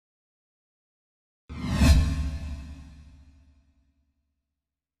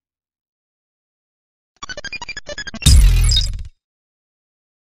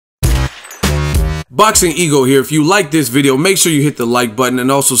Boxing Ego here. If you like this video, make sure you hit the like button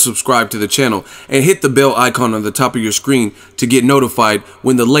and also subscribe to the channel and hit the bell icon on the top of your screen to get notified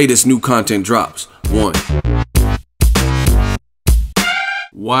when the latest new content drops.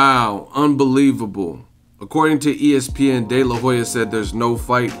 Wow, unbelievable. According to ESPN, De La Hoya said there's no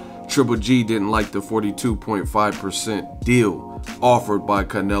fight. Triple G didn't like the 42.5% deal offered by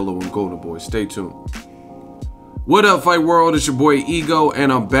Canelo and Golden Boy. Stay tuned. What up, Fight World? It's your boy Ego, and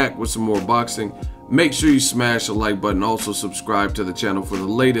I'm back with some more boxing. Make sure you smash the like button. Also subscribe to the channel for the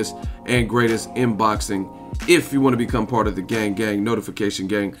latest and greatest in boxing. If you want to become part of the gang, notification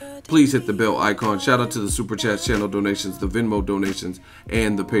gang, please hit the bell icon. Shout out to the Super Chat channel donations, the Venmo donations,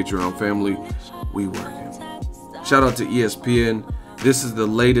 and the Patreon family. We working. Shout out to ESPN. This is the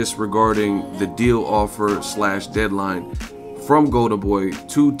latest regarding the deal offer / deadline from Golden Boy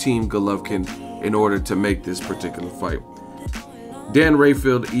to Team Golovkin in order to make this particular fight. Dan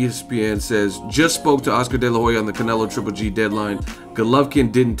Rayfield, ESPN, says, just spoke to Oscar De La Hoya on the Canelo Triple G deadline.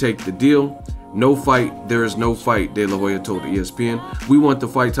 Golovkin didn't take the deal. No fight, there is no fight, De La Hoya told ESPN. We want the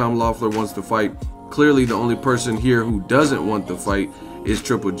fight, Tom Loeffler wants to fight. Clearly the only person here who doesn't want the fight is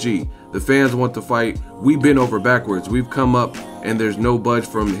Triple G. The fans want the fight. We've been over backwards. We've come up and there's no budge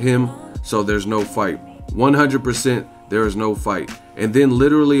from him, so there's no fight. 100% there is no fight. And then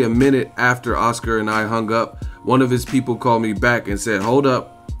literally a minute after Oscar and I hung up, one of his people called me back and said, hold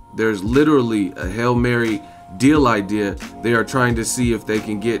up, there's literally a Hail Mary deal idea. They are trying to see if they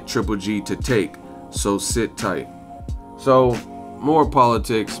can get Triple G to take, so sit tight. So more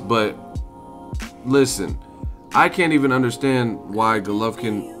politics, but listen, I can't even understand why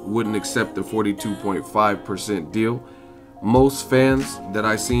Golovkin wouldn't accept the 42.5% deal. Most fans that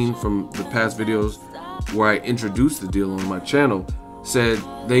I've seen from the past videos where I introduced the deal on my channel said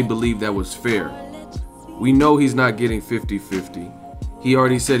they believe that was fair. We know he's not getting 50-50. He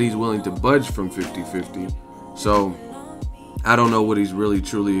already said he's willing to budge from 50-50. So I don't know what he's really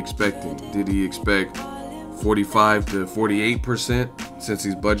truly expecting. Did he expect 45 to 48% since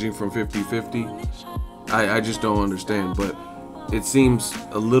he's budging from 50-50? I just don't understand, but it seems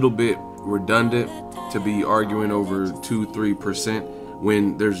a little bit redundant to be arguing over 2-3%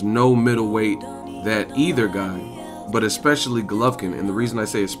 when there's no middleweight that either guy, but especially Golovkin, and the reason I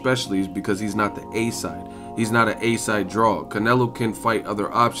say especially is because he's not the A side. He's not an A side draw. Canelo can fight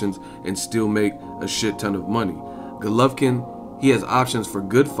other options and still make a shit ton of money. Golovkin, he has options for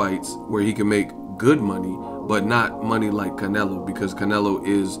good fights where he can make good money, but not money like Canelo, because Canelo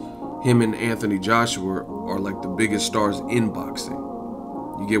is, him and Anthony Joshua are like the biggest stars in boxing.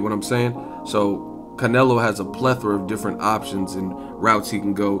 You get what I'm saying? So Canelo has a plethora of different options and routes he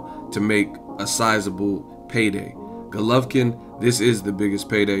can go to make a sizable payday. Golovkin, this is the biggest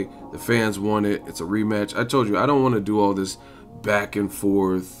payday. The fans want it. It's a rematch. I told you, I don't want to do all this back and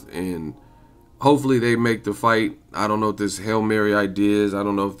forth, and hopefully they make the fight. I don't know if this Hail Mary idea is. I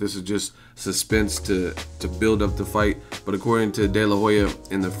don't know if this is just suspense to build up the fight. But according to De La Hoya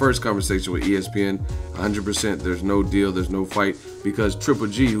in the first conversation with ESPN, 100% there's no deal, there's no fight, because Triple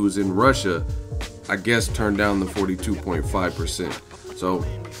G, who's in Russia, I guess turned down the 42.5%. So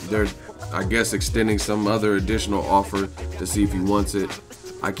they're, I guess, extending some other additional offer to see if he wants it.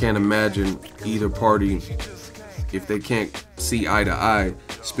 I can't imagine either party, if they can't see eye to eye,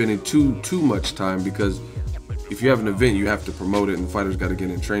 spending too much time, because if you have an event, you have to promote it, and the fighters got to get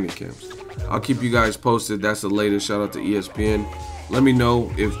in training camps. I'll keep you guys posted. That's the latest. Shout out to ESPN. Let me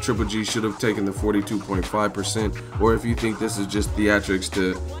know if Triple G should have taken the 42.5%, or if you think this is just theatrics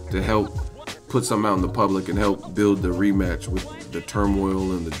to help put something out in the public and help build the rematch with the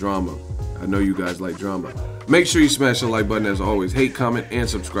turmoil and the drama. I know you guys like drama. Make sure you smash the like button as always. Hate, comment, and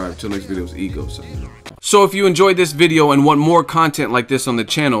subscribe. Till next video, it's Ego signing off. So if you enjoyed this video and want more content like this on the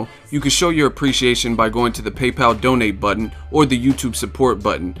channel, you can show your appreciation by going to the PayPal donate button or the YouTube support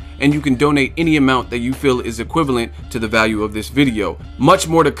button, and you can donate any amount that you feel is equivalent to the value of this video. Much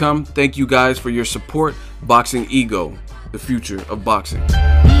more to come. Thank you guys for your support. Boxing Ego, the future of boxing.